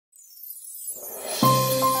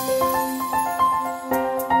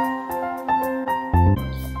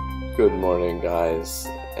Good morning, guys,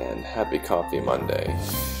 and happy Coffee Monday.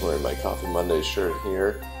 I'm wearing my Coffee Monday shirt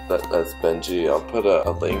here. That's Benji. I'll put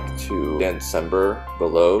a link to Dancember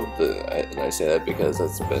below, and I say that because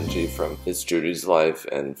that's Benji from It's Judy's Life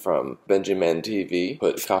and from Benji Man TV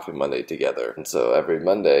put Coffee Monday together. And so every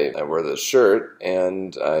Monday I wear this shirt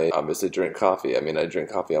and I obviously drink coffee. I mean, I drink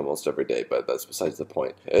coffee almost every day, but that's besides the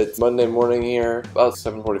point. It's Monday morning here, about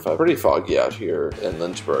 7:45. Pretty foggy out here in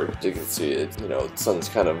Lynchburg. As you can see, it's, the sun's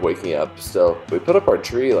kind of waking up still. We put up our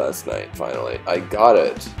tree last night, finally. I got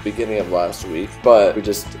it beginning of last week, but we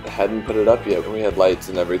just hadn't put it up yet. We had lights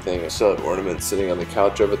and everything. I still have ornaments sitting on the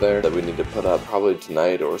couch over there that we need to put up probably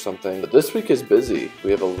tonight or something. But this week is busy. We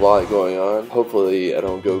have a lot going on. Hopefully I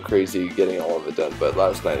don't go crazy getting all of it done, but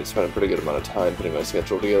last night I spent a pretty good amount of time putting my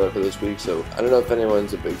schedule together for this week, so I don't know if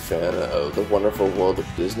anyone's a big fan of The Wonderful World of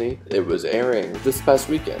Disney. It was airing this past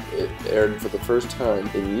weekend. It aired for the first time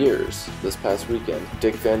in years this past weekend.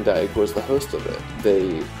 Dick Van Dyke was the host of it.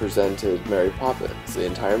 They presented Mary Poppins. The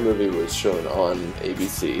entire movie was shown on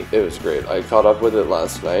ABC. It was great. I caught up with it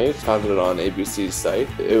last night, found it on ABC's site.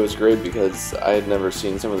 It was great because I had never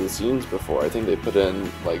seen some of the scenes before. I think they put in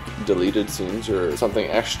like deleted scenes or something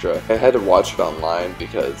extra. I had to watch it online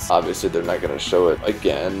because obviously they're not going to show it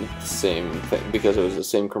again, same thing, because it was the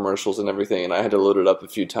same commercials and everything, and I had to load it up a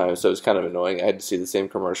few times, so it was kind of annoying. I had to see the same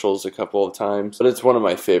commercials a couple of times, but it's one of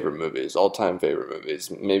my favorite movies, all-time favorite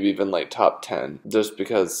movies, maybe even like top 10, just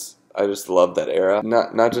because I just love that era.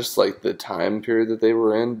 Not just like the time period that they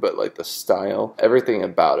were in, but like the style. Everything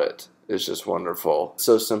about it is just wonderful.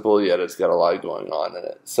 So simple, yet it's got a lot going on in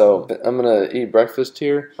it. So I'm gonna eat breakfast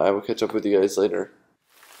here. I will catch up with you guys later.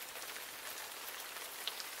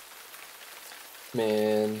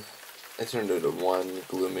 Man, it turned into one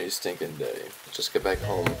gloomy, stinking day. Just get back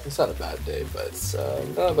home. It's not a bad day, but it's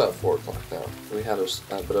about 4 o'clock now. We had a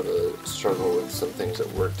bit of a struggle with some things at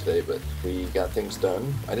work today, but we got things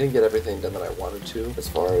done. I didn't get everything done that I wanted to, as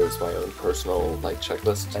far as my own personal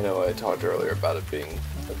checklist. I know I talked earlier about it being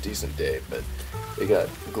a decent day, but it got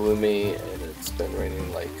gloomy and it's been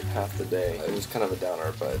raining like half the day. It was kind of a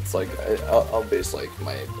downer, but it's like I'll base like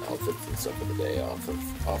my outfits and stuff for the day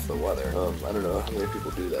off the weather. I don't know how many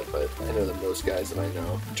people do that, but I know that most guys that I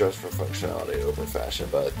know dress for functionality over fashion.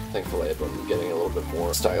 But thankfully I've been getting a little bit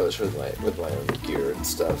more stylish with my own gear and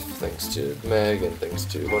stuff, thanks to Meg and thanks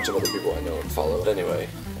to a bunch of other people I know and follow. But anyway,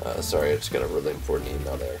 sorry, I just got a really important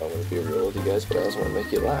email there. I want to be real with you guys, but I also want to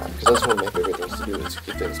make you laugh, because that's one of my favorite things to do, is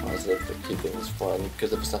keep things positive, to keep things fun,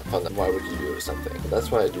 because if it's not fun, then why would you do something? But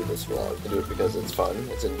that's why I do this vlog. I do it because it's fun,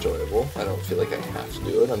 it's enjoyable. I don't feel like I have to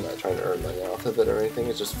do it. I'm not trying to earn money off of it or anything.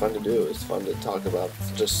 It's just fun to do. It's fun to talk about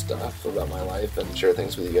just stuff about my life and share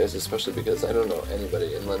things with you guys, especially because I don't know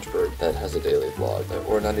anybody in Lynchburg that has a daily vlog,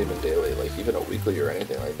 or not even daily, like even a weekly or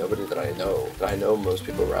anything. Like nobody that I know. I know most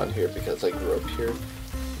people around here because I grew up here.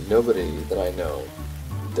 Nobody that I know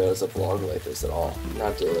does a vlog like this at all.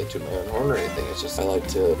 Not to toot my own horn or anything, it's just I like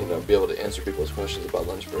to, be able to answer people's questions about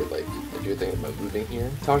Lynchburg. Like, if you're thinking about moving here,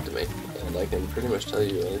 talk to me, and I can pretty much tell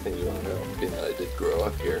you anything you want to know, being that I did grow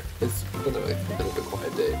up here. It's been a bit of a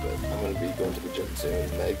quiet day, but I'm going to be going to the gym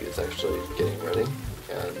soon. Meg is actually getting ready,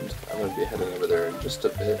 and I'm going to be heading over there in just a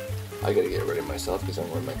bit. I gotta get ready myself because I'm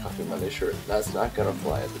wearing my Coffee Monday shirt. That's not gonna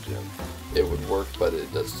fly at the gym. It would work, but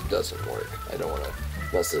it doesn't work. I don't want to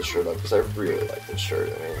mess this shirt up because I really like this shirt.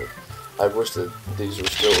 I mean, I wish that these were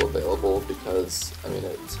still available because, I mean,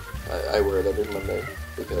 I wear it every Monday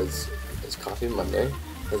because it's Coffee Monday,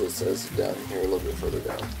 as it says down here a little bit further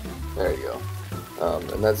down. There you go.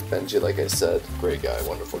 And that's Benji, like I said. Great guy,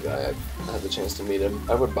 wonderful guy. I had the chance to meet him.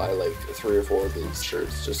 I would buy like 3 or 4 of these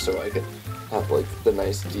shirts just so I could have like the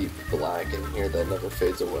nice deep black in here that never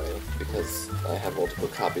fades away, because I have multiple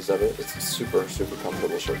copies of it. It's a super, super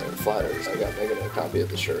comfortable shirt and it flatters. I got Megan a copy of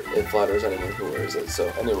the shirt. It flatters anyone who wears it. So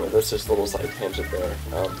anyway, that's just a little side tangent there.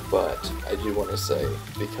 But I do want to say,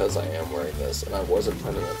 because I am wearing this, and I wasn't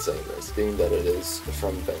planning on saying this, being that it is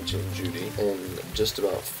from Benji and Judy, in just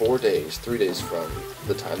about 3 days from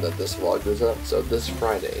the time that this vlog goes up. So this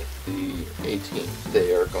Friday, the 18th,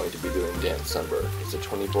 they are going to be doing Dancember. It's a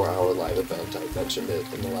 24-hour live event. I mentioned it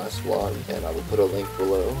in the last vlog, and I will put a link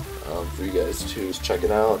below for you guys to check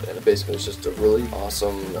it out. And basically it's just a really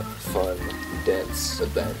awesome, fun dance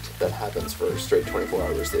event that happens for a straight 24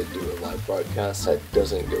 hours. They do a live broadcast that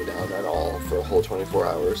doesn't go down at all for a whole 24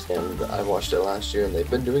 hours, and I watched it last year, and they've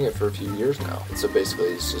been doing it for a few years now. And so basically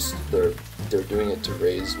it's just they're They're doing it to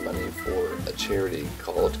raise money for a charity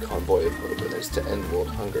called Convoy of Hope, and it's to end world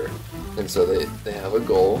hunger. And so they have a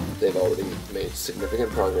goal. They've already made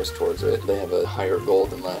significant progress towards it. They have a higher goal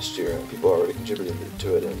than last year, and people already contributed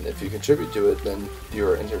to it. And if you contribute to it, then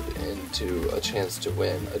you're entered into a chance to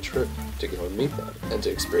win a trip to go and meet them and to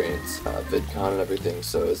experience VidCon and everything.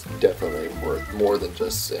 So it's definitely worth more than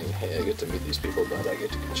just saying, hey, I get to meet these people, but I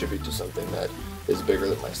get to contribute to something that is bigger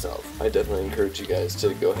than myself. I definitely encourage you guys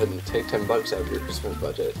to go ahead and take $10 out of your Christmas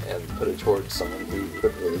budget and put it towards someone who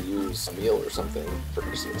could really use a meal or something for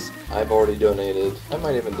Christmas. I've already donated. I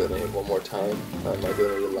might even donate one more time. I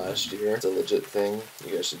donated last year. It's a legit thing.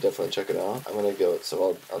 You guys should definitely check it out. I'm gonna go,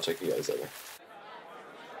 so I'll check you guys later.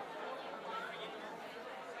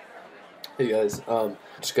 Hey guys,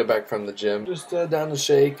 just got back from the gym. Just down to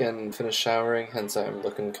shake and finish showering, hence I'm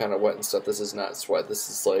looking kind of wet and stuff. This is not sweat, this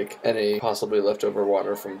is like any possibly leftover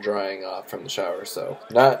water from drying off from the shower, so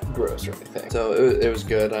not gross or anything. So it was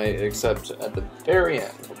good, except at the very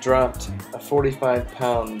end, dropped a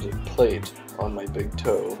 45-pound plate on my big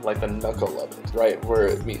toe, like the knuckle of it, right where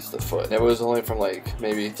it meets the foot. And it was only from like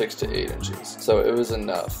maybe 6 to 8 inches. So it was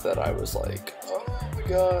enough that I was like, oh my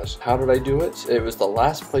gosh. How did I do it? It was the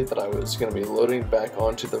last plate that I was going to be loading back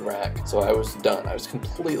onto the rack. So I was done. I was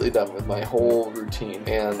completely done with my whole routine.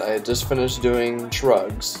 And I had just finished doing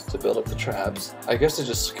shrugs to build up the traps. I guess it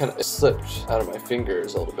just kind of slipped out of my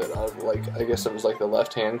fingers a little bit. I guess it was like the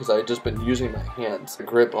left hand, because I had just been using my hands to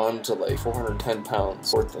grip onto like 410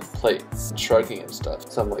 pounds worth of plates, shrugging and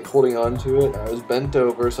stuff. So I'm like holding on to it. I was bent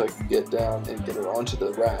over so I could get down and get it onto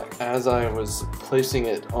the rack. As I was placing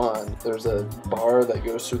it on, there's a bar that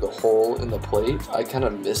goes through the hole in the plate. I kind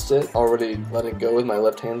of missed it, already let it go with my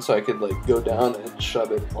left hand so I could like go down and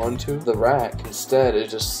shove it onto the rack. Instead, it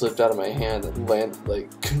just slipped out of my hand and landed like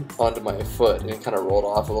onto my foot, and it kind of rolled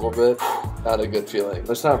off a little bit. Not a good feeling.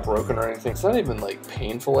 It's not broken or anything. It's not even like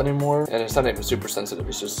painful anymore, and it's not even super sensitive.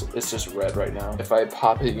 It's just red right now. If I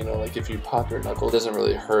pop it, you know, like if you pop your knuckle, it doesn't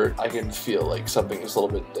really hurt. I can feel like something is a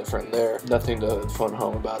little bit different there. Nothing to phone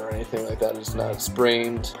home about or anything like that. It's not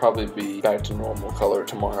sprained. Probably be back to normal color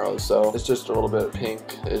tomorrow. So it's just a little bit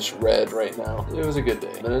pinkish red right now. It was a good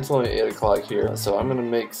day. And it's only 8 o'clock here, so I'm gonna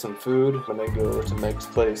make some food. I'm gonna go over to Meg's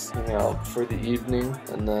place, hang out for the evening,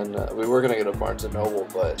 and then we were gonna go to Barnes & Noble,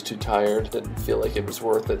 but too tired. Didn't feel like it was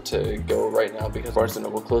worth it to go right now because Barnes &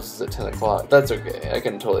 Noble closes at 10 o'clock. That's okay. I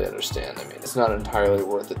can totally understand. I mean, it's not entirely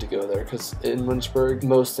worth it to go there because in Lynchburg,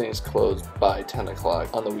 most things close by 10 o'clock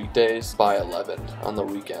on the weekdays, by 11 on the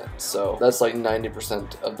weekend. So that's like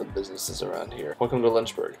 90% of the businesses around here. Welcome to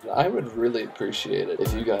Lynchburg. I would really appreciate it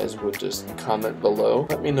if you guys would just comment below.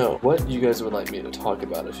 Let me know what you guys would like me to talk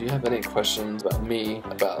about. If you have any questions about me,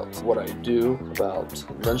 about what I do, about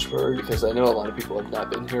Lynchburg, because I know a lot of people have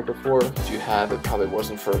not been here before. If you have, it probably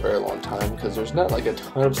wasn't for a very long time because there's not like a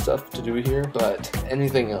ton of stuff to do here, but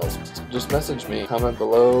anything else, just message me, comment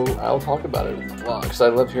below. I'll talk about it in the vlog because I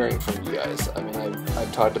love hearing from you guys. I mean,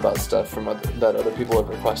 I've talked about stuff from that other people have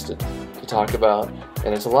requested to talk about,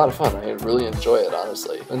 and it's a lot of fun. I really enjoy it,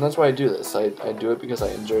 honestly, and that's why I do this. I do it because I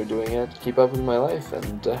enjoy doing it, to keep up with my life,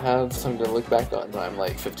 and to have something to look back on when I'm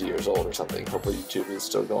like 50 years old or something. Hopefully YouTube is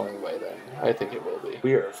still going away then. I think it will be.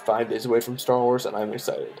 We are 5 days away from Star Wars, and I'm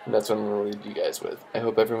excited. And that's what I'm going to leave you guys with. I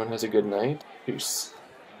hope everyone has a good night. Peace.